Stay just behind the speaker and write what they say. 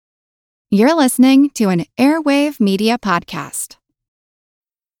You're listening to an Airwave Media Podcast.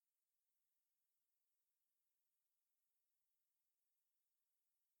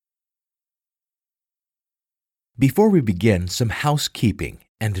 Before we begin, some housekeeping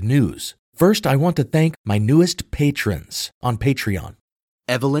and news. First, I want to thank my newest patrons on Patreon,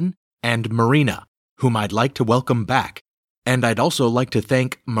 Evelyn and Marina, whom I'd like to welcome back. And I'd also like to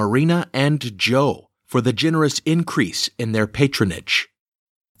thank Marina and Joe for the generous increase in their patronage.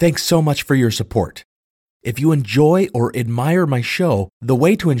 Thanks so much for your support. If you enjoy or admire my show, the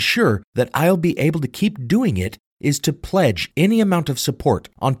way to ensure that I'll be able to keep doing it is to pledge any amount of support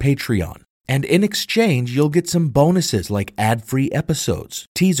on Patreon. And in exchange, you'll get some bonuses like ad-free episodes,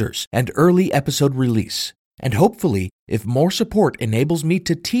 teasers, and early episode release. And hopefully, if more support enables me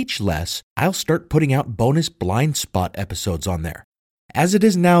to teach less, I'll start putting out bonus blind spot episodes on there. As it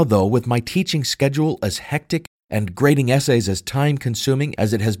is now, though, with my teaching schedule as hectic and grading essays as time-consuming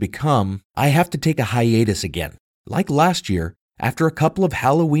as it has become, I have to take a hiatus again. Like last year, after a couple of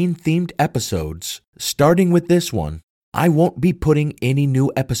Halloween-themed episodes, starting with this one, I won't be putting any new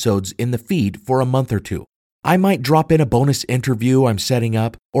episodes in the feed for a month or two. I might drop in a bonus interview I'm setting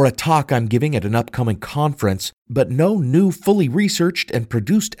up or a talk I'm giving at an upcoming conference, but no new fully researched and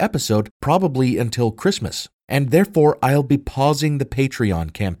produced episode probably until Christmas, and therefore I'll be pausing the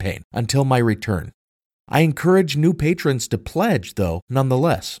Patreon campaign until my return. I encourage new patrons to pledge, though,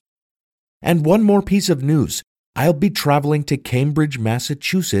 nonetheless. And one more piece of news. I'll be traveling to Cambridge,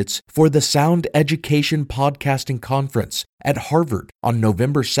 Massachusetts for the Sound Education Podcasting Conference at Harvard on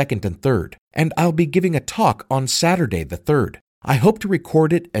November 2nd and 3rd, and I'll be giving a talk on Saturday the 3rd. I hope to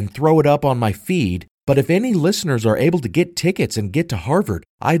record it and throw it up on my feed, but if any listeners are able to get tickets and get to Harvard,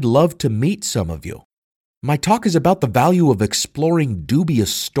 I'd love to meet some of you. My talk is about the value of exploring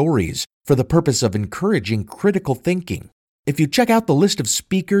dubious stories for the purpose of encouraging critical thinking. If you check out the list of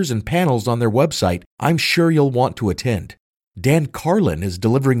speakers and panels on their website, I'm sure you'll want to attend. Dan Carlin is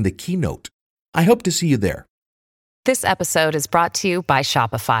delivering the keynote. I hope to see you there. This episode is brought to you by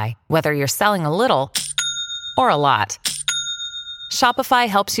Shopify. Whether you're selling a little or a lot, Shopify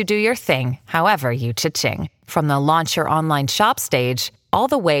helps you do your thing, however you cha-ching. From the launch your online shop stage, all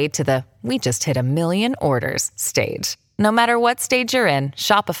the way to the we just hit 1 million orders stage. No matter what stage you're in,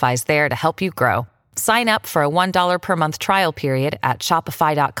 Shopify's there to help you grow. Sign up for a $1 per month trial period at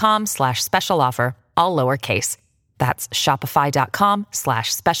shopify.com/special offer, all lowercase. That's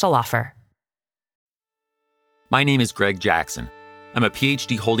shopify.com/special offer. My name is Greg Jackson. I'm a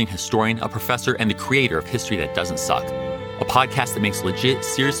PhD holding historian, a professor, and the creator of History That Doesn't Suck, a podcast that makes legit,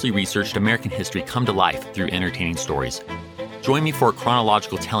 seriously researched American history come to life through entertaining stories. Join me for a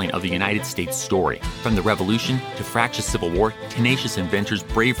chronological telling of the United States story, from the Revolution to fractious Civil War, tenacious inventors,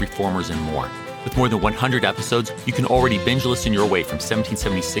 brave reformers, and more. With more than 100 episodes, you can already binge listen your way from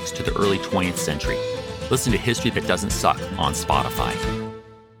 1776 to the early 20th century. Listen to History That Doesn't Suck on Spotify.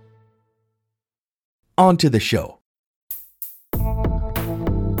 On to the show.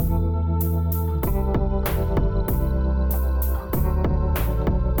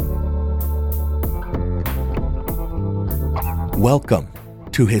 Welcome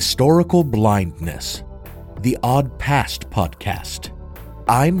to Historical Blindness, the Odd Past podcast.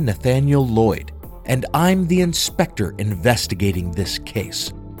 I'm Nathaniel Lloyd, and I'm the inspector investigating this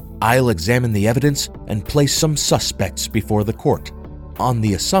case. I'll examine the evidence and place some suspects before the court, on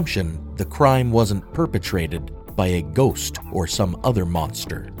the assumption the crime wasn't perpetrated by a ghost or some other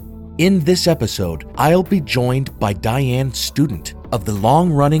monster. In this episode, I'll be joined by Diane Student of the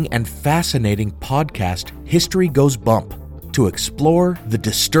long-running and fascinating podcast History Goes Bump to explore the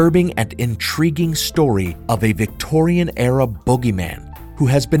disturbing and intriguing story of a Victorian-era boogeyman who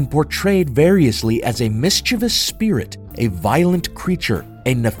has been portrayed variously as a mischievous spirit, a violent creature,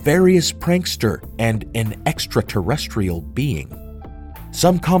 a nefarious prankster, and an extraterrestrial being.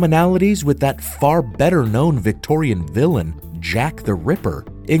 Some commonalities with that far better-known Victorian villain, Jack the Ripper,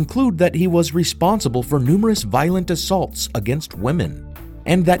 include that he was responsible for numerous violent assaults against women,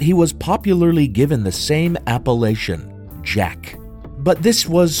 and that he was popularly given the same appellation, Jack. But this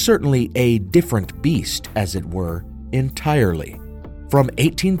was certainly a different beast, as it were, entirely. From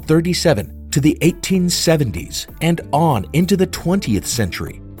 1837 to the 1870s and on into the 20th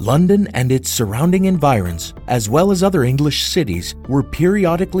century, London and its surrounding environs, as well as other English cities, were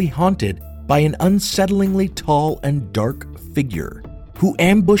periodically haunted by an unsettlingly tall and dark figure who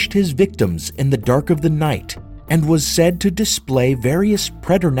ambushed his victims in the dark of the night and was said to display various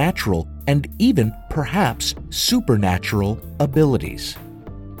preternatural and even, perhaps, supernatural abilities.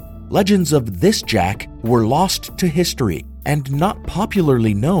 Legends of this Jack were lost to history and not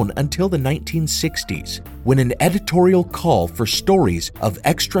popularly known until the 1960s, when an editorial call for stories of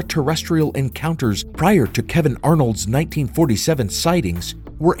extraterrestrial encounters prior to Kevin Arnold's 1947 sightings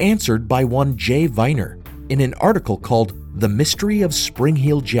were answered by one Jay Viner in an article called The Mystery of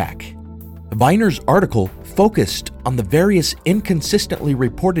Spring-Heeled Jack. Viner's article focused on the various inconsistently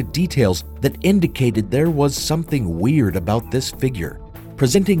reported details that indicated there was something weird about this figure,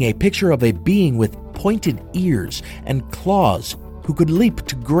 presenting a picture of a being with pointed ears and claws who could leap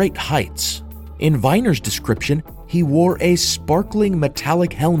to great heights. In Viner's description, he wore a sparkling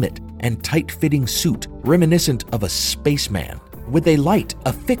metallic helmet and tight-fitting suit reminiscent of a spaceman, with a light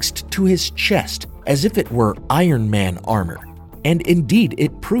affixed to his chest as if it were Iron Man armor. And indeed,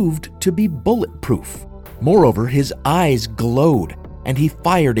 it proved to be bulletproof. Moreover, his eyes glowed, and he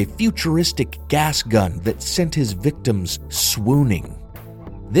fired a futuristic gas gun that sent his victims swooning.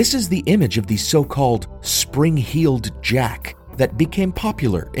 This is the image of the so-called spring-heeled Jack that became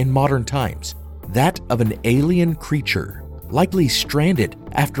popular in modern times, that of an alien creature, likely stranded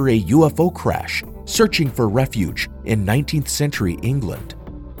after a UFO crash, searching for refuge in 19th century England.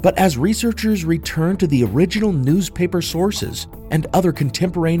 But as researchers return to the original newspaper sources and other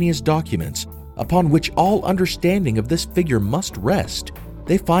contemporaneous documents upon which all understanding of this figure must rest,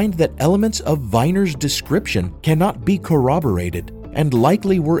 they find that elements of Viner's description cannot be corroborated and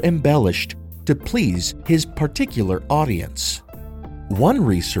likely were embellished to please his particular audience. One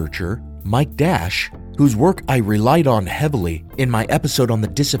researcher, Mike Dash, whose work I relied on heavily in my episode on the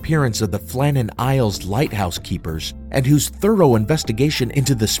disappearance of the Flannan Isles lighthouse keepers, and whose thorough investigation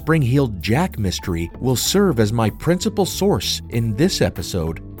into the spring-heeled Jack mystery will serve as my principal source in this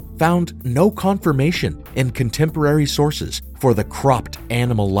episode, found no confirmation in contemporary sources for the cropped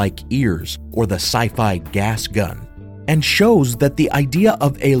animal-like ears or the sci-fi gas gun, and shows that the idea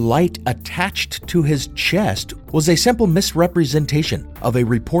of a light attached to his chest was a simple misrepresentation of a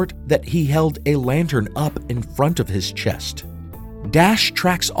report that he held a lantern up in front of his chest. Dash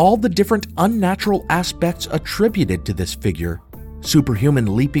tracks all the different unnatural aspects attributed to this figure: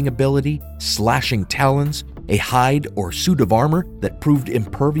 superhuman leaping ability, slashing talons, a hide or suit of armor that proved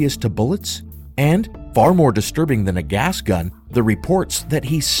impervious to bullets, and, far more disturbing than a gas gun, the reports that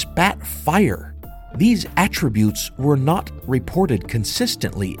he spat fire. These attributes were not reported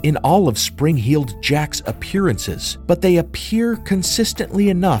consistently in all of Spring-Heeled Jack's appearances, but they appear consistently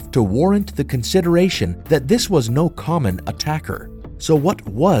enough to warrant the consideration that this was no common attacker. So what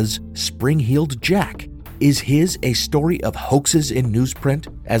was Spring-Heeled Jack? Is his a story of hoaxes in newsprint,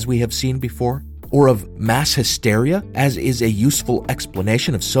 as we have seen before? Or of mass hysteria, as is a useful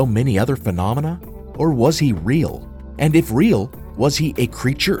explanation of so many other phenomena? Or was he real? And if real, was he a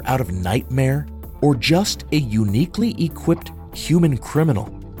creature out of nightmare? Or just a uniquely equipped human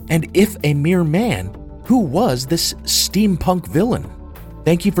criminal? And if a mere man, who was this steampunk villain?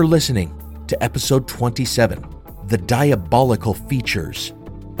 Thank you for listening to episode 27, The Diabolical Features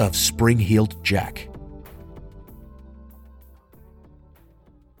of Spring-Heeled Jack.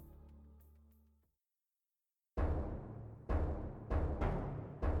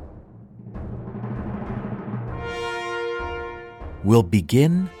 We'll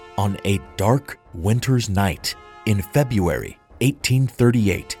begin on a dark winter's night in February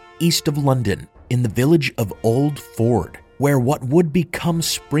 1838, east of London, in the village of Old Ford, where what would become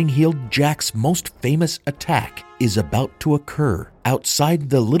Spring-Heeled Jack's most famous attack is about to occur outside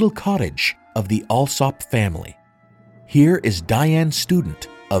the little cottage of the Alsop family. Here is Diane Student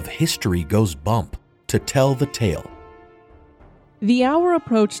of History Goes Bump to tell the tale. The hour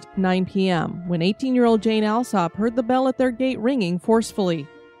approached 9 p.m. when 18-year-old Jane Alsop heard the bell at their gate ringing forcefully.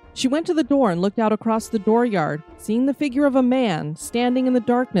 She went to the door and looked out across the dooryard, seeing the figure of a man standing in the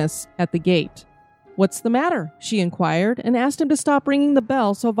darkness at the gate. "What's the matter?" she inquired, and asked him to stop ringing the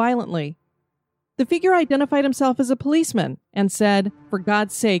bell so violently. The figure identified himself as a policeman and said, "For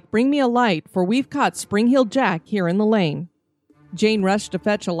God's sake, bring me a light, for we've caught Spring-Heeled Jack here in the lane." Jane rushed to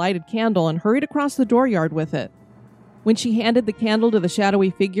fetch a lighted candle and hurried across the dooryard with it. When she handed the candle to the shadowy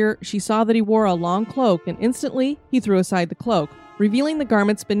figure, she saw that he wore a long cloak, and instantly he threw aside the cloak, revealing the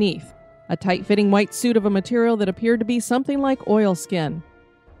garments beneath, a tight-fitting white suit of a material that appeared to be something like oilskin.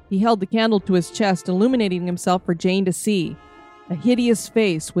 He held the candle to his chest, illuminating himself for Jane to see, a hideous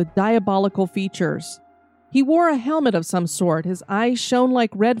face with diabolical features. He wore a helmet of some sort, his eyes shone like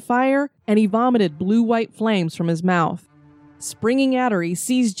red fire, and he vomited blue-white flames from his mouth. Springing at her, he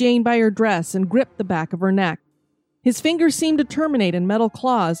seized Jane by her dress and gripped the back of her neck. His fingers seemed to terminate in metal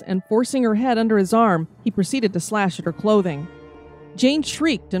claws, and forcing her head under his arm, he proceeded to slash at her clothing. Jane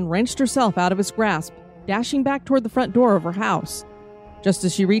shrieked and wrenched herself out of his grasp, dashing back toward the front door of her house. Just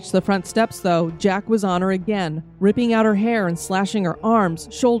as she reached the front steps, though, Jack was on her again, ripping out her hair and slashing her arms,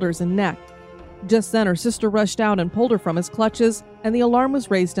 shoulders, and neck. Just then, her sister rushed out and pulled her from his clutches, and the alarm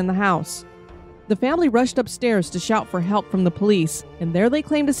was raised in the house. The family rushed upstairs to shout for help from the police, and there they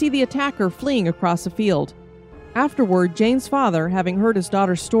claimed to see the attacker fleeing across a field. Afterward, Jane's father, having heard his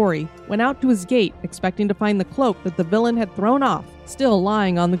daughter's story, went out to his gate expecting to find the cloak that the villain had thrown off, still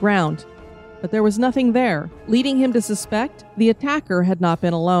lying on the ground. But there was nothing there, leading him to suspect the attacker had not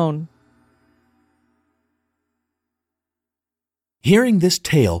been alone. Hearing this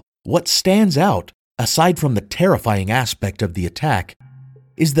tale, what stands out, aside from the terrifying aspect of the attack,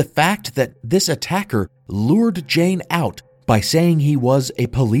 is the fact that this attacker lured Jane out by saying he was a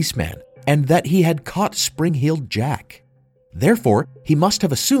policeman and that he had caught Spring-Heeled Jack. Therefore, he must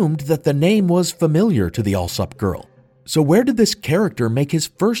have assumed that the name was familiar to the Alsop girl. So where did this character make his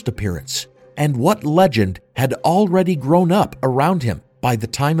first appearance? And what legend had already grown up around him by the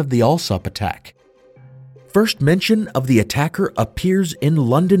time of the Alsop attack? First mention of the attacker appears in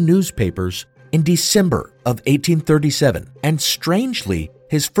London newspapers in December of 1837, and strangely,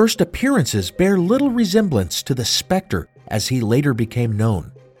 his first appearances bear little resemblance to the specter as he later became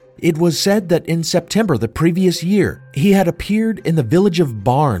known. It was said that in September the previous year, he had appeared in the village of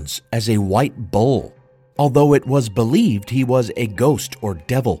Barnes as a white bull, although it was believed he was a ghost or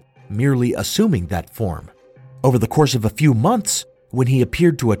devil, merely assuming that form. Over the course of a few months, when he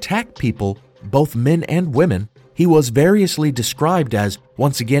appeared to attack people, both men and women, he was variously described as,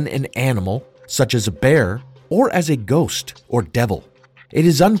 once again, an animal, such as a bear, or as a ghost or devil. It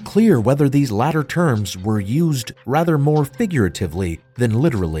is unclear whether these latter terms were used rather more figuratively than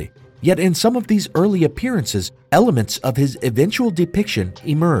literally, yet in some of these early appearances, elements of his eventual depiction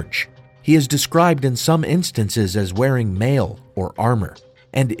emerge. He is described in some instances as wearing mail or armor,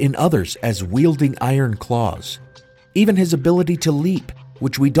 and in others as wielding iron claws. Even his ability to leap,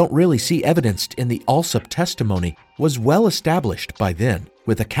 which we don't really see evidenced in the Alsop testimony, was well established by then,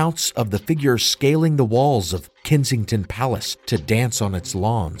 with accounts of the figure scaling the walls of Kensington Palace to dance on its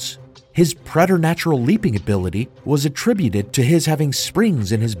lawns. His preternatural leaping ability was attributed to his having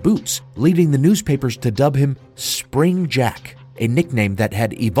springs in his boots, leading the newspapers to dub him Spring Jack, a nickname that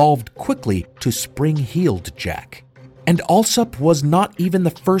had evolved quickly to Spring-Heeled Jack. And Alsop was not even the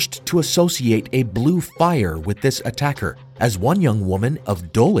first to associate a blue fire with this attacker, as one young woman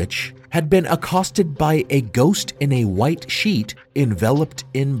of Dulwich had been accosted by a ghost in a white sheet enveloped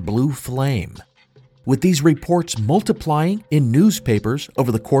in blue flame. With these reports multiplying in newspapers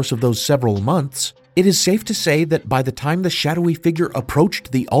over the course of those several months, it is safe to say that by the time the shadowy figure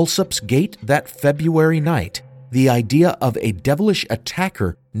approached the Alsop's gate that February night, the idea of a devilish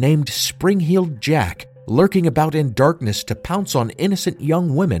attacker named Spring-Heeled Jack lurking about in darkness to pounce on innocent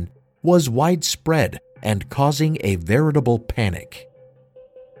young women was widespread and causing a veritable panic.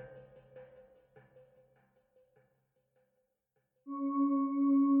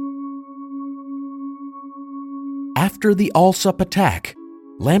 After the Alsop attack,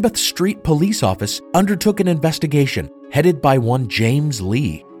 Lambeth Street Police Office undertook an investigation headed by one James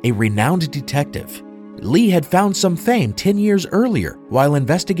Lee, a renowned detective. Lee had found some fame 10 years earlier while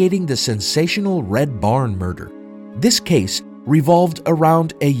investigating the sensational Red Barn murder. This case revolved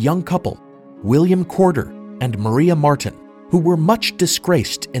around a young couple, William Corder and Maria Martin, who were much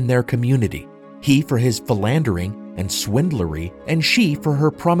disgraced in their community, he for his philandering and swindlery, and she for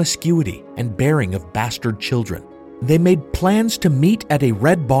her promiscuity and bearing of bastard children. They made plans to meet at a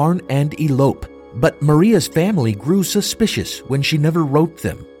Red Barn and elope, but Maria's family grew suspicious when she never wrote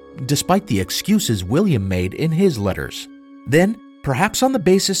them, despite the excuses William made in his letters. Then, perhaps on the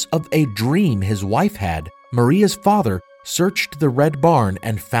basis of a dream his wife had, Maria's father searched the Red Barn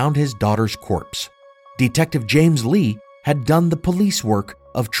and found his daughter's corpse. Detective James Lee had done the police work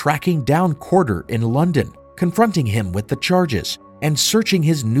of tracking down Corder in London, confronting him with the charges, and searching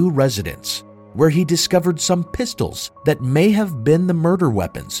his new residence, where he discovered some pistols that may have been the murder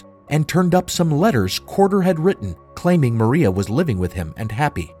weapons, and turned up some letters Corder had written claiming Maria was living with him and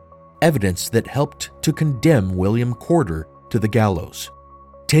happy. Evidence that helped to condemn William Corder to the gallows.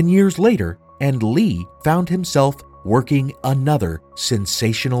 10 years later, and Lee found himself working another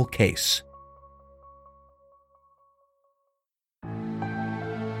sensational case.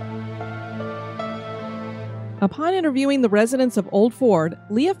 Upon interviewing the residents of Old Ford,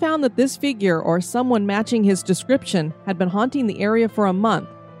 Leah found that this figure, or someone matching his description, had been haunting the area for a month,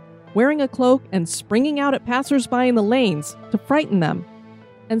 wearing a cloak and springing out at passers-by in the lanes to frighten them.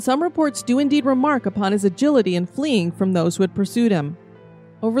 And some reports do indeed remark upon his agility in fleeing from those who had pursued him.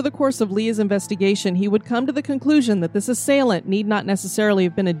 Over the course of Leah's investigation, he would come to the conclusion that this assailant need not necessarily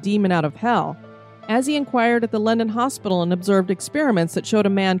have been a demon out of hell. as he inquired at the London hospital and observed experiments that showed a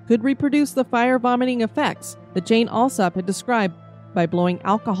man could reproduce the fire-vomiting effects that Jane Alsop had described by blowing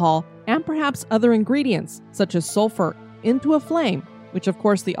alcohol and perhaps other ingredients, such as sulfur, into a flame, which of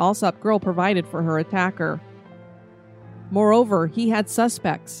course the Alsop girl provided for her attacker. Moreover, he had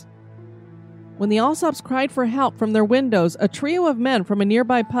suspects. When the Alsops cried for help from their windows, a trio of men from a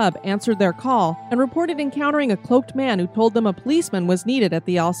nearby pub answered their call and reported encountering a cloaked man who told them a policeman was needed at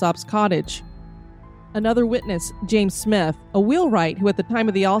the Alsops' cottage. Another witness, James Smith, a wheelwright who at the time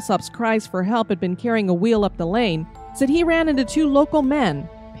of the Alsops' cries for help had been carrying a wheel up the lane, said he ran into two local men,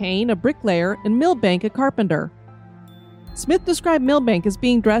 Payne, a bricklayer, and Milbank, a carpenter. Smith described Milbank as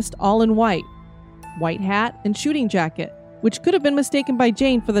being dressed all in white hat and shooting jacket, which could have been mistaken by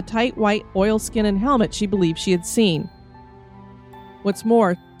Jane for the tight white oilskin and helmet she believed she had seen. What's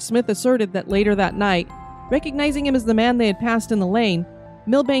more, Smith asserted that later that night, recognizing him as the man they had passed in the lane,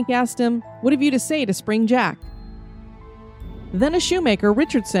 Milbank asked him, "What have you to say to Spring Jack?" Then a shoemaker,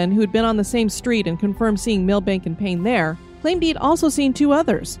 Richardson, who had been on the same street and confirmed seeing Milbank and Payne there, claimed he had also seen two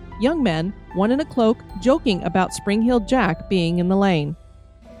others, young men, one in a cloak, joking about Spring-Heeled Jack being in the lane.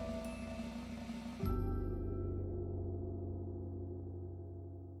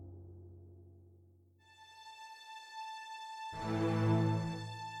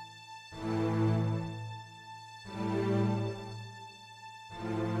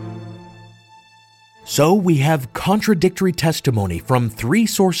 So we have contradictory testimony from three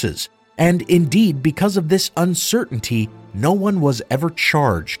sources, and indeed, because of this uncertainty, no one was ever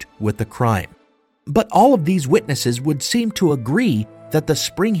charged with the crime. But all of these witnesses would seem to agree that the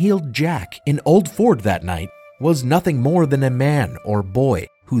Spring-Heeled Jack in Old Ford that night was nothing more than a man or boy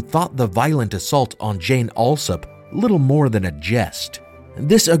who thought the violent assault on Jane Alsop little more than a jest.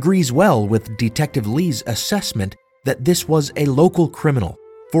 This agrees well with Detective Lee's assessment that this was a local criminal,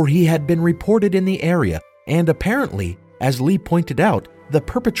 for he had been reported in the area, and apparently, as Lee pointed out, the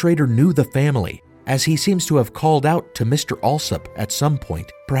perpetrator knew the family, as he seems to have called out to Mr. Alsop at some point,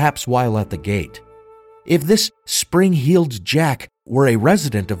 perhaps while at the gate. If this Spring-Heeled Jack were a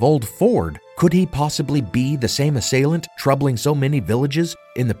resident of Old Ford, could he possibly be the same assailant troubling so many villages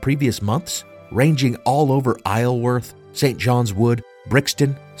in the previous months, ranging all over Isleworth, St. John's Wood,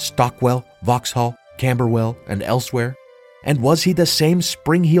 Brixton, Stockwell, Vauxhall, Camberwell, and elsewhere? And was he the same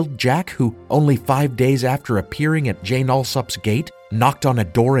Spring-Heeled Jack who, only 5 days after appearing at Jane Alsop's gate, knocked on a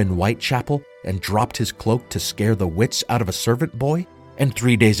door in Whitechapel and dropped his cloak to scare the wits out of a servant boy? And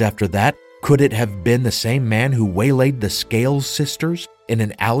 3 days after that, could it have been the same man who waylaid the Scales sisters in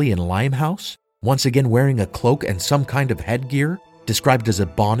an alley in Limehouse, once again wearing a cloak and some kind of headgear, described as a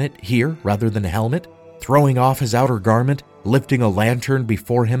bonnet here rather than a helmet, throwing off his outer garment, lifting a lantern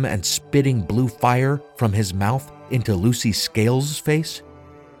before him and spitting blue fire from his mouth into Lucy Scales' face?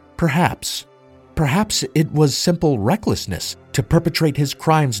 Perhaps it was simple recklessness to perpetrate his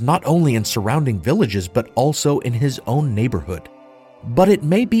crimes not only in surrounding villages but also in his own neighborhood. But it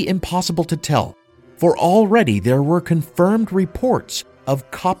may be impossible to tell, for already there were confirmed reports of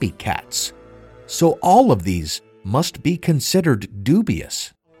copycats. So all of these must be considered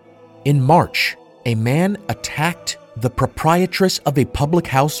dubious. In March, a man attacked the proprietress of a public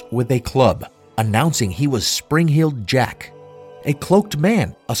house with a club, announcing he was Spring-Heeled Jack. A cloaked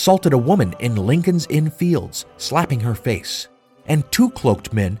man assaulted a woman in Lincoln's Inn Fields, slapping her face. And two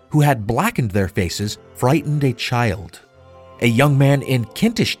cloaked men who had blackened their faces frightened a child. A young man in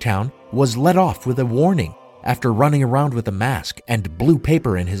Kentish Town was let off with a warning after running around with a mask and blue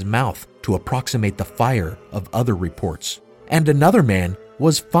paper in his mouth to approximate the fire of other reports. And another man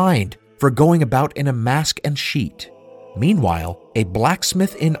was fined for going about in a mask and sheet. Meanwhile, a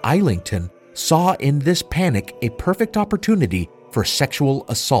blacksmith in Islington saw in this panic a perfect opportunity for sexual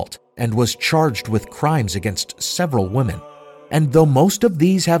assault and was charged with crimes against several women. And though most of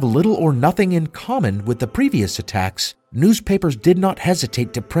these have little or nothing in common with the previous attacks, newspapers did not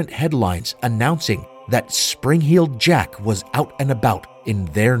hesitate to print headlines announcing that Spring-Heeled Jack was out and about in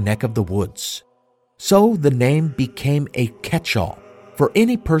their neck of the woods. So the name became a catch-all for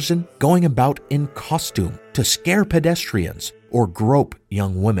any person going about in costume to scare pedestrians or grope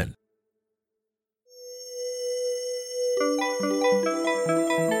young women.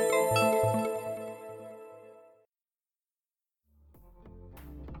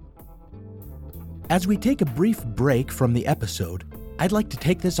 As we take a brief break from the episode, I'd like to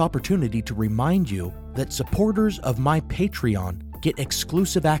take this opportunity to remind you that supporters of my Patreon get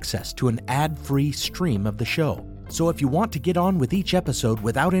exclusive access to an ad-free stream of the show. So if you want to get on with each episode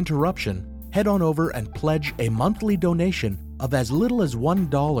without interruption, head on over and pledge a monthly donation of as little as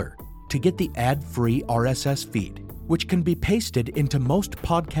 $1 to get the ad-free RSS feed, which can be pasted into most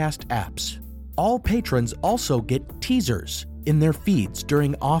podcast apps. All patrons also get teasers in their feeds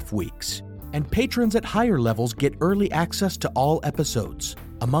during off weeks, and patrons at higher levels get early access to all episodes,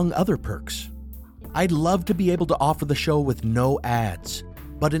 among other perks. I'd love to be able to offer the show with no ads,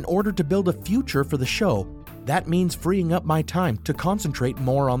 but in order to build a future for the show, that means freeing up my time to concentrate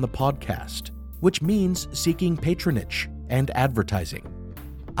more on the podcast, which means seeking patronage and advertising.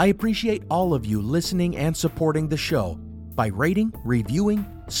 I appreciate all of you listening and supporting the show by rating, reviewing,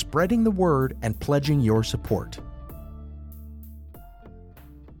 spreading the word, and pledging your support.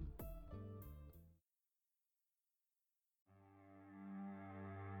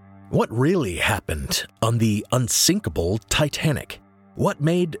 What really happened on the unsinkable Titanic? What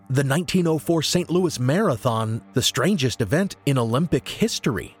made the 1904 St. Louis Marathon the strangest event in Olympic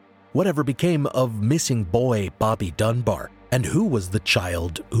history? Whatever became of missing boy Bobby Dunbar? And who was the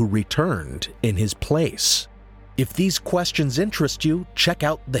child who returned in his place? If these questions interest you, check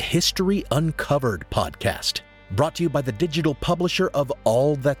out the History Uncovered podcast, brought to you by the digital publisher of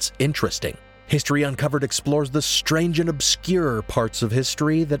All That's Interesting. History Uncovered explores the strange and obscure parts of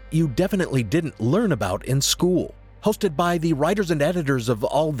history that you definitely didn't learn about in school. Hosted by the writers and editors of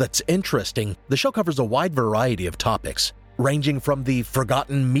All That's Interesting, the show covers a wide variety of topics, ranging from the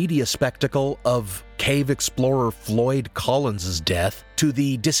forgotten media spectacle of cave explorer Floyd Collins' death, to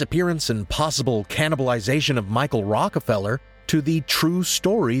the disappearance and possible cannibalization of Michael Rockefeller, to the true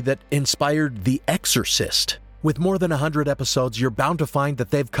story that inspired The Exorcist. With more than 100 episodes, you're bound to find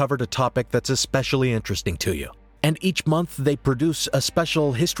that they've covered a topic that's especially interesting to you. And each month they produce a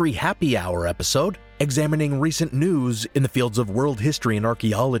special History Happy Hour episode, examining recent news in the fields of world history and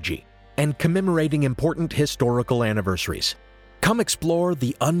archaeology, and commemorating important historical anniversaries. Come explore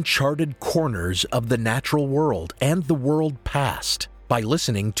the uncharted corners of the natural world and the world past by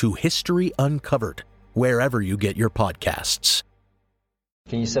listening to History Uncovered, wherever you get your podcasts.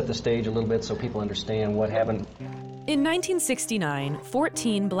 Can you set the stage a little bit so people understand what happened? In 1969,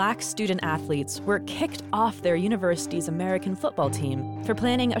 14 black student athletes were kicked off their university's American football team for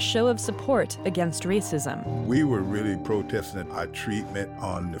planning a show of support against racism. We were really protesting our treatment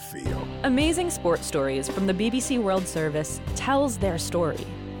on the field. Amazing Sports Stories from the BBC World Service tells their story.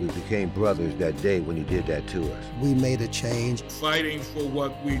 We became brothers that day when he did that to us. We made a change. Fighting for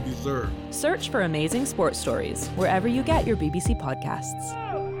what we deserve. Search for Amazing Sports Stories wherever you get your BBC podcasts.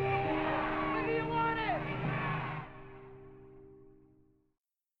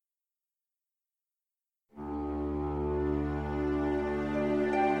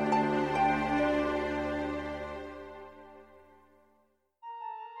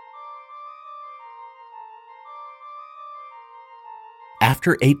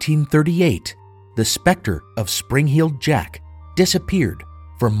 After 1838, the specter of Spring-Heeled Jack disappeared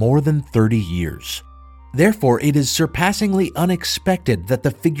for more than 30 years. Therefore, it is surpassingly unexpected that the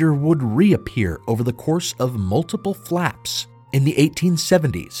figure would reappear over the course of multiple flaps in the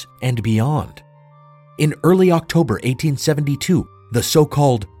 1870s and beyond. In early October 1872, the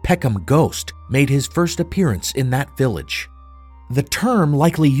so-called Peckham Ghost made his first appearance in that village. The term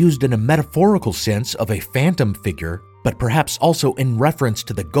likely used in a metaphorical sense of a phantom figure, but perhaps also in reference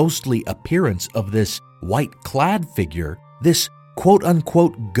to the ghostly appearance of this white-clad figure. This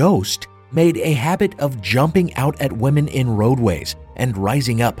quote-unquote ghost made a habit of jumping out at women in roadways and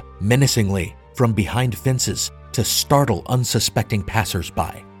rising up menacingly from behind fences to startle unsuspecting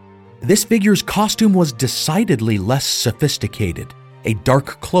passers-by. This figure's costume was decidedly less sophisticated, a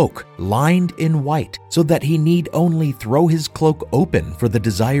dark cloak lined in white so that he need only throw his cloak open for the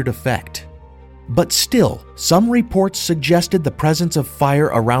desired effect. But still, some reports suggested the presence of fire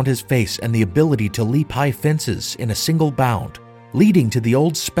around his face and the ability to leap high fences in a single bound, leading to the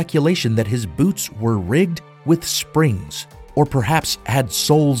old speculation that his boots were rigged with springs, or perhaps had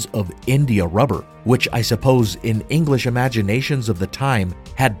soles of India rubber, which I suppose in English imaginations of the time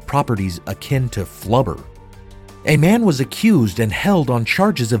had properties akin to flubber. A man was accused and held on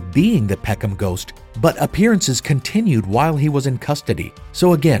charges of being the Peckham Ghost, but appearances continued while he was in custody,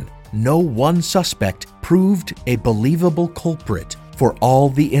 so again, no one suspect proved a believable culprit for all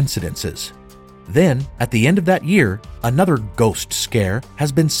the incidences. Then, at the end of that year, another ghost scare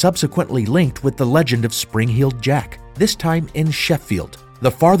has been subsequently linked with the legend of Spring-Heeled Jack, this time in Sheffield,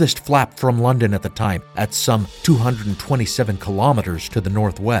 the farthest flap from London at the time, at some 227 kilometers to the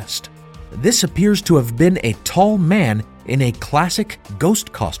northwest. This appears to have been a tall man in a classic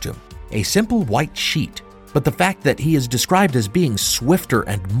ghost costume, a simple white sheet. But the fact that he is described as being swifter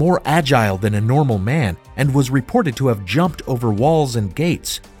and more agile than a normal man and was reported to have jumped over walls and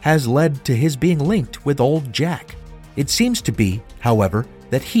gates has led to his being linked with Old Jack. It seems to be, however,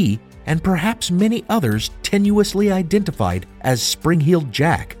 that he, and perhaps many others tenuously identified as Spring-Heeled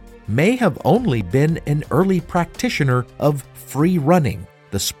Jack, may have only been an early practitioner of free running,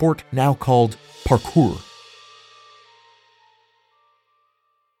 the sport now called parkour.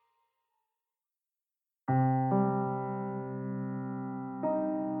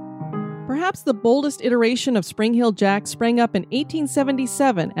 Perhaps the boldest iteration of Spring Hill Jack sprang up in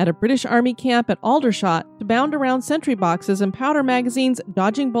 1877 at a British Army camp at Aldershot to bound around sentry boxes and powder magazines,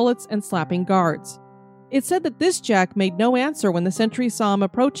 dodging bullets and slapping guards. It's said that this Jack made no answer when the sentries saw him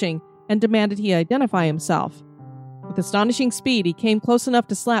approaching and demanded he identify himself. With astonishing speed, he came close enough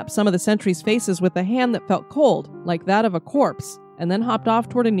to slap some of the sentries' faces with a hand that felt cold, like that of a corpse, and then hopped off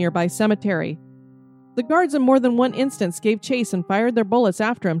toward a nearby cemetery. The guards in more than one instance gave chase and fired their bullets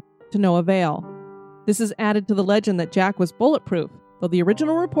after him, to no avail. This is added to the legend that Jack was bulletproof, though the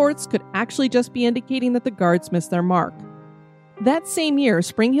original reports could actually just be indicating that the guards missed their mark. That same year,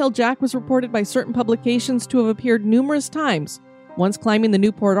 Spring Hill Jack was reported by certain publications to have appeared numerous times, once climbing the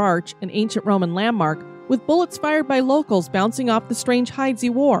Newport Arch, an ancient Roman landmark, with bullets fired by locals bouncing off the strange hides he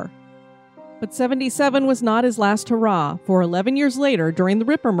wore. But 77 was not his last hurrah, for 11 years later, during the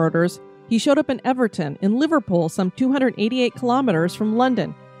Ripper murders, he showed up in Everton, in Liverpool, some 288 kilometers from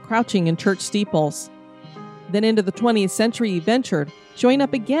London, crouching in church steeples. Then into the 20th century he ventured, showing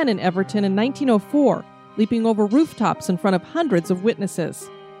up again in Everton in 1904, leaping over rooftops in front of hundreds of witnesses.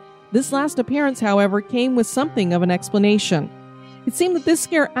 This last appearance, however, came with something of an explanation. It seemed that this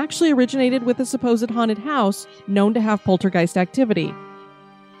scare actually originated with a supposed haunted house known to have poltergeist activity.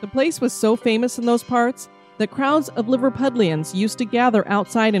 The place was so famous in those parts that crowds of Liverpudlians used to gather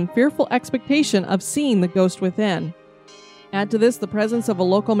outside in fearful expectation of seeing the ghost within. Add to this the presence of a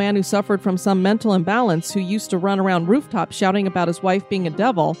local man who suffered from some mental imbalance who used to run around rooftops shouting about his wife being a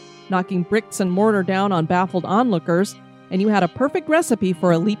devil, knocking bricks and mortar down on baffled onlookers, and you had a perfect recipe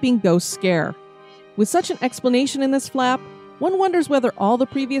for a leaping ghost scare. With such an explanation in this flap, one wonders whether all the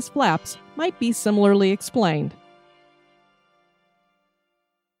previous flaps might be similarly explained.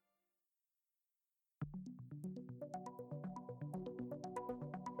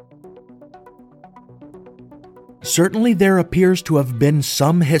 Certainly there appears to have been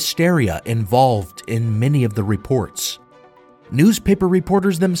some hysteria involved in many of the reports. Newspaper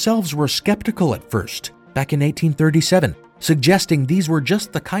reporters themselves were skeptical at first, back in 1837, suggesting these were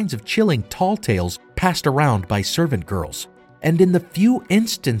just the kinds of chilling tall tales passed around by servant girls. And in the few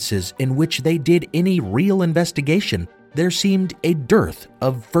instances in which they did any real investigation, there seemed a dearth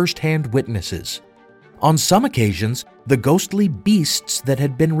of first-hand witnesses. On some occasions, the ghostly beasts that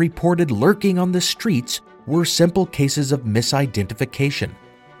had been reported lurking on the streets were simple cases of misidentification.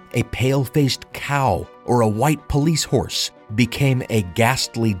 A pale-faced cow or a white police horse became a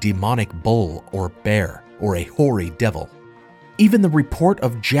ghastly demonic bull or bear or a hoary devil. Even the report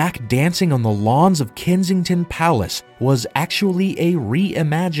of Jack dancing on the lawns of Kensington Palace was actually a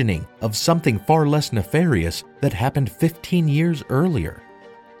reimagining of something far less nefarious that happened 15 years earlier.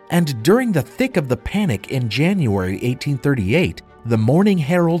 And during the thick of the panic in January 1838, the Morning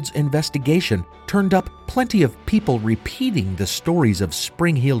Herald's investigation turned up plenty of people repeating the stories of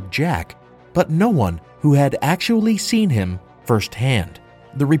Spring-Heeled Jack, but no one who had actually seen him firsthand.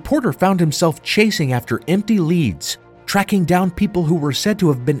 The reporter found himself chasing after empty leads, tracking down people who were said to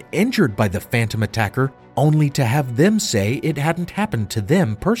have been injured by the phantom attacker, only to have them say it hadn't happened to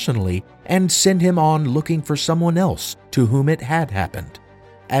them personally and send him on looking for someone else to whom it had happened.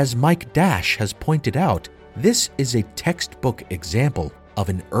 As Mike Dash has pointed out, this is a textbook example of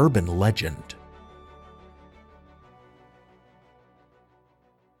an urban legend.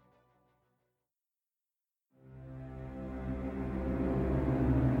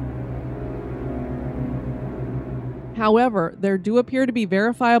 However, there do appear to be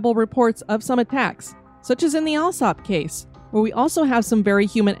verifiable reports of some attacks, such as in the Alsop case, where we also have some very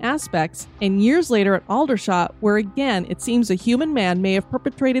human aspects, and years later at Aldershot, where again it seems a human man may have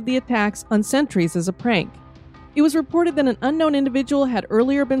perpetrated the attacks on sentries as a prank. It was reported that an unknown individual had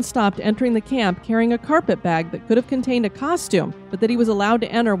earlier been stopped entering the camp carrying a carpet bag that could have contained a costume, but that he was allowed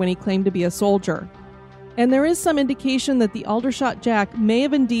to enter when he claimed to be a soldier. And there is some indication that the Aldershot Jack may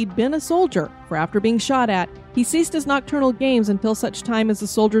have indeed been a soldier, for after being shot at, he ceased his nocturnal games until such time as the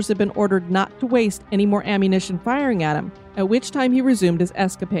soldiers had been ordered not to waste any more ammunition firing at him, at which time he resumed his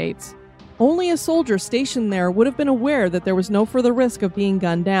escapades. Only a soldier stationed there would have been aware that there was no further risk of being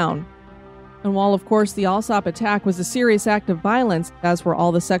gunned down. And while, of course, the Alsop attack was a serious act of violence, as were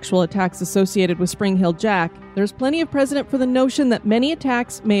all the sexual attacks associated with Spring Hill Jack, there's plenty of precedent for the notion that many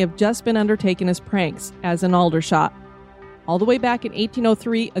attacks may have just been undertaken as pranks, as in Aldershot. All the way back in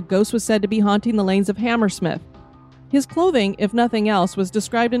 1803, a ghost was said to be haunting the lanes of Hammersmith. His clothing, if nothing else, was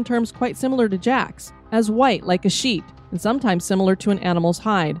described in terms quite similar to Jack's, as white like a sheet, and sometimes similar to an animal's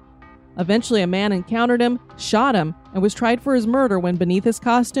hide. Eventually, a man encountered him, shot him, and was tried for his murder when beneath his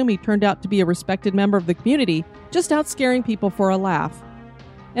costume he turned out to be a respected member of the community, just out scaring people for a laugh.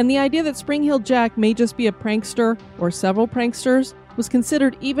 And the idea that Spring Heel Jack may just be a prankster or several pranksters was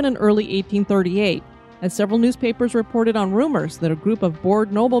considered even in early 1838, as several newspapers reported on rumors that a group of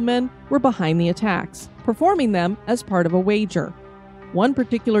bored noblemen were behind the attacks, performing them as part of a wager. One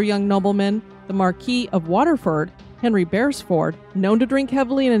particular young nobleman, the Marquis of Waterford, Henry Beresford, known to drink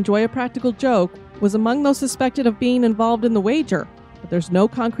heavily and enjoy a practical joke, was among those suspected of being involved in the wager, but there's no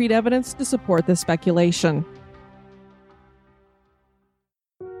concrete evidence to support this speculation.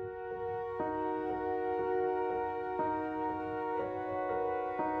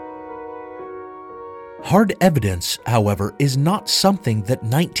 Hard evidence, however, is not something that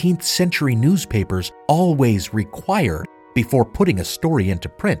 19th century newspapers always require before putting a story into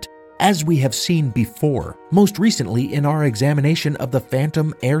print, as we have seen before, most recently in our examination of the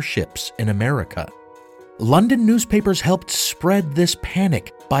phantom airships in America. London newspapers helped spread this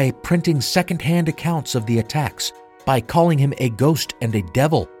panic by printing second-hand accounts of the attacks, by calling him a ghost and a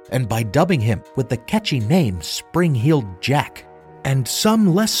devil, and by dubbing him with the catchy name Spring-Heeled Jack. And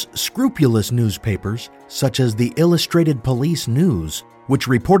some less scrupulous newspapers, such as the Illustrated Police News, which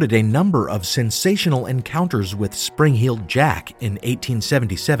reported a number of sensational encounters with Spring-Heeled Jack in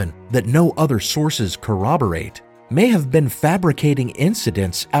 1877 that no other sources corroborate, may have been fabricating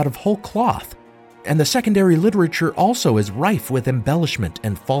incidents out of whole cloth. And the secondary literature also is rife with embellishment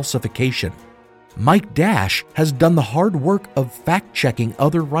and falsification. Mike Dash has done the hard work of fact-checking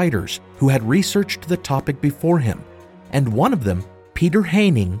other writers who had researched the topic before him, and one of them, Peter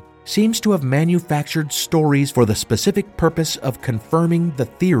Haining, seems to have manufactured stories for the specific purpose of confirming the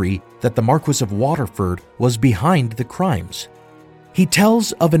theory that the Marquis of Waterford was behind the crimes. He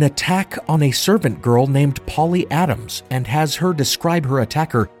tells of an attack on a servant girl named Polly Adams and has her describe her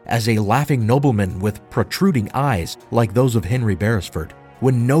attacker as a laughing nobleman with protruding eyes like those of Henry Beresford,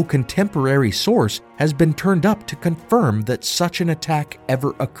 when no contemporary source has been turned up to confirm that such an attack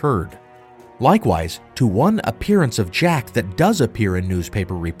ever occurred. Likewise, to one appearance of Jack that does appear in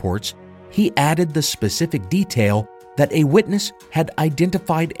newspaper reports, he added the specific detail that a witness had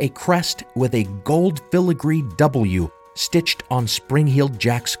identified a crest with a gold filigree W stitched on Spring-Heeled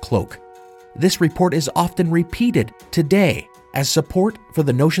Jack's cloak. This report is often repeated today as support for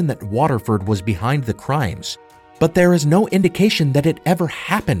the notion that Waterford was behind the crimes, but there is no indication that it ever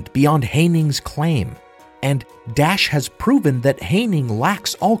happened beyond Haining's claim. And Dash has proven that Haining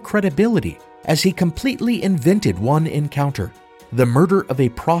lacks all credibility, as he completely invented one encounter, the murder of a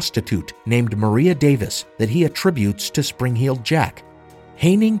prostitute named Maria Davis that he attributes to Spring-Heeled Jack.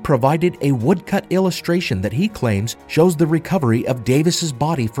 Haining provided a woodcut illustration that he claims shows the recovery of Davis's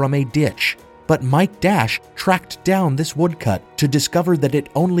body from a ditch, but Mike Dash tracked down this woodcut to discover that it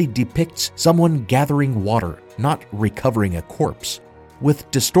only depicts someone gathering water, not recovering a corpse. With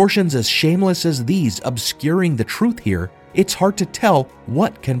distortions as shameless as these obscuring the truth here, it's hard to tell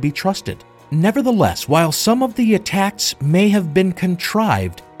what can be trusted. Nevertheless, while some of the attacks may have been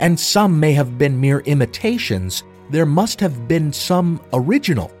contrived and some may have been mere imitations, there must have been some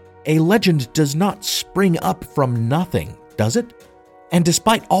original. A legend does not spring up from nothing, does it? And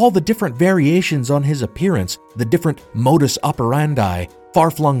despite all the different variations on his appearance, the different modus operandi,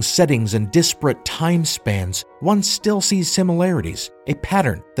 far-flung settings, and disparate time spans, one still sees similarities, a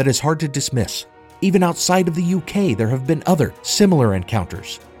pattern that is hard to dismiss. Even outside of the UK, there have been other similar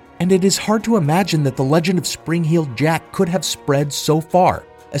encounters. And it is hard to imagine that the legend of Spring-Heeled Jack could have spread so far,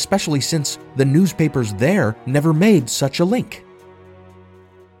 especially since the newspapers there never made such a link.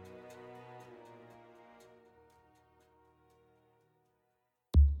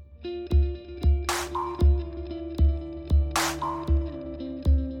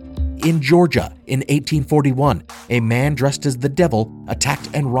 In Georgia, in 1841, a man dressed as the devil attacked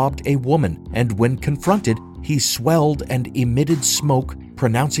and robbed a woman, and when confronted, he swelled and emitted smoke,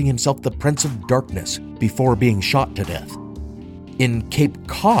 pronouncing himself the Prince of Darkness before being shot to death. In Cape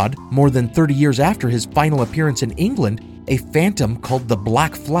Cod, more than 30 years after his final appearance in England, a phantom called the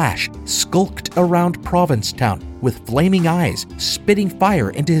Black Flash skulked around Provincetown with flaming eyes, spitting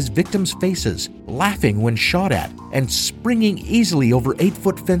fire into his victims' faces, laughing when shot at, and springing easily over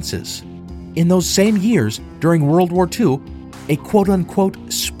 8-foot fences. In those same years, during World War II, a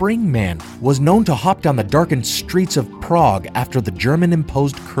quote-unquote spring man was known to hop down the darkened streets of Prague after the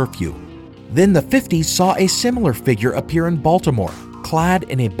German-imposed curfew. Then the 50s saw a similar figure appear in Baltimore, clad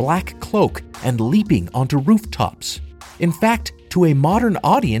in a black cloak and leaping onto rooftops. In fact, to a modern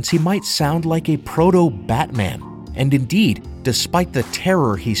audience, he might sound like a proto-Batman. And indeed, despite the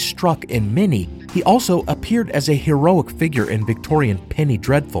terror he struck in many, he also appeared as a heroic figure in Victorian penny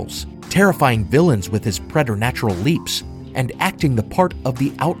dreadfuls. terrifying villains with his preternatural leaps, and acting the part of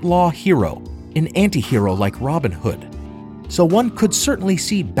the outlaw hero, an anti-hero like Robin Hood. So one could certainly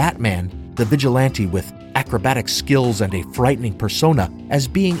see Batman, the vigilante with acrobatic skills and a frightening persona, as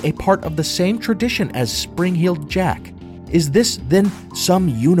being a part of the same tradition as Spring-Heeled Jack. Is this then some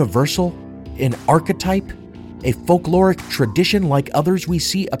universal, an archetype, a folkloric tradition like others we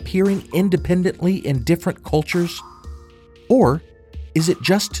see appearing independently in different cultures? Or is it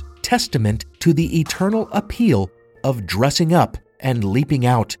just testament to the eternal appeal of dressing up and leaping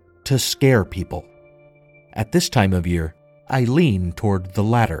out to scare people? At this time of year, I lean toward the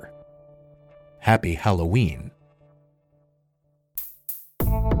latter. Happy Halloween.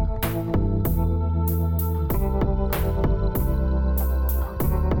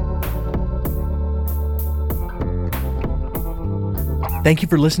 Thank you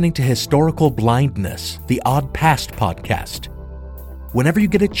for listening to Historical Blindness, the Odd Past podcast. Whenever you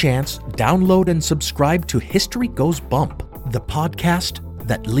get a chance, download and subscribe to History Goes Bump, the podcast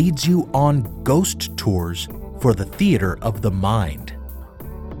that leads you on ghost tours for the theater of the mind.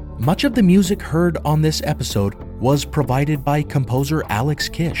 Much of the music heard on this episode was provided by composer Alex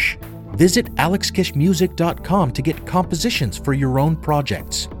Kish. Visit alexkishmusic.com to get compositions for your own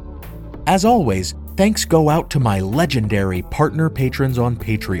projects. As always, thanks go out to my legendary partner patrons on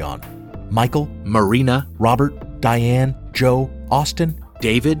Patreon: Michael, Marina, Robert, Diane, Joe, Austin,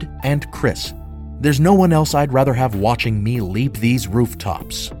 David, and Chris. There's no one else I'd rather have watching me leap these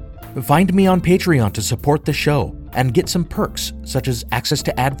rooftops. Find me on Patreon to support the show and get some perks such as access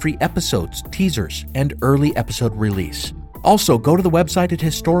to ad-free episodes, teasers, and early episode release. Also, go to the website at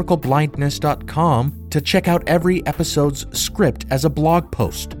historicalblindness.com to check out every episode's script as a blog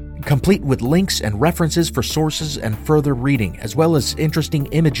post, complete with links and references for sources and further reading, as well as interesting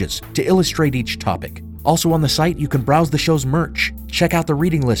images to illustrate each topic. Also on the site, you can browse the show's merch, check out the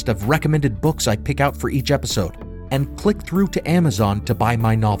reading list of recommended books I pick out for each episode, and click through to Amazon to buy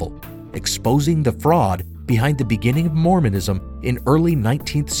my novel, Exposing the Fraud Behind the Beginning of Mormonism in Early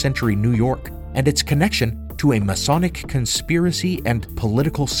 19th Century New York, and its connection to a Masonic conspiracy and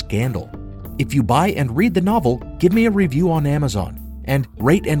political scandal. If you buy and read the novel, give me a review on Amazon, and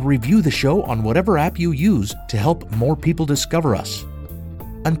rate and review the show on whatever app you use to help more people discover us.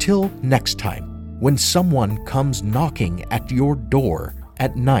 Until next time, when someone comes knocking at your door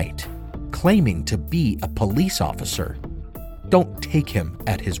at night, claiming to be a police officer, don't take him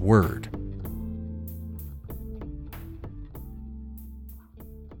at his word.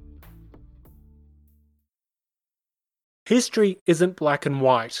 History isn't black and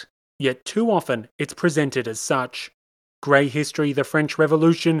white, yet too often it's presented as such. Grey History, the French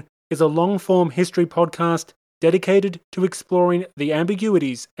Revolution, is a long-form history podcast dedicated to exploring the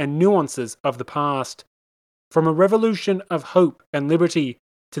ambiguities and nuances of the past. From a revolution of hope and liberty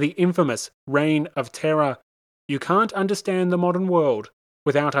to the infamous Reign of Terror, you can't understand the modern world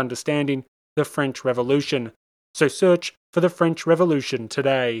without understanding the French Revolution. So search for the French Revolution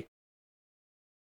today.